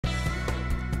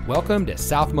Welcome to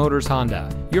South Motors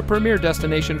Honda, your premier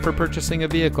destination for purchasing a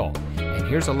vehicle. And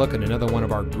here's a look at another one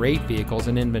of our great vehicles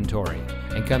in inventory,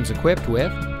 and comes equipped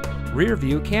with rear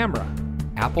view camera,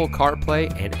 Apple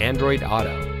CarPlay and Android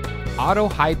Auto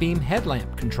high beam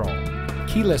headlamp control,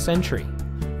 keyless entry,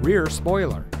 rear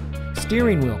spoiler,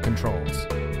 steering wheel controls,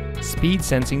 speed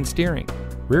sensing steering,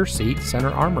 rear seat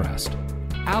center armrest,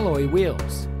 alloy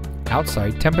wheels,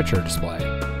 outside temperature display,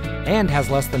 and has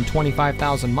less than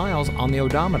 25,000 miles on the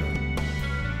odometer.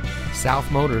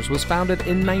 South Motors was founded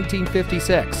in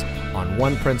 1956 on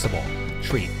one principle: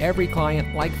 treat every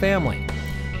client like family.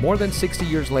 More than 60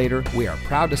 years later, we are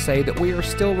proud to say that we are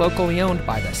still locally owned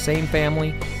by the same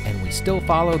family, and we still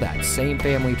follow that same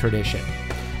family tradition.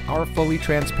 Our fully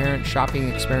transparent shopping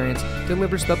experience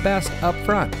delivers the best up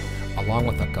front, along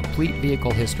with a complete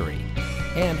vehicle history.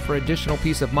 And for additional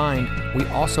peace of mind, we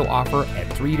also offer a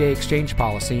 3-day exchange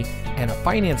policy and a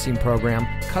financing program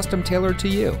custom tailored to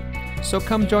you. So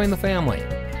come join the family.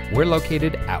 We're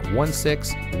located at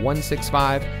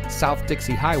 16165 South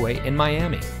Dixie Highway in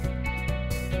Miami.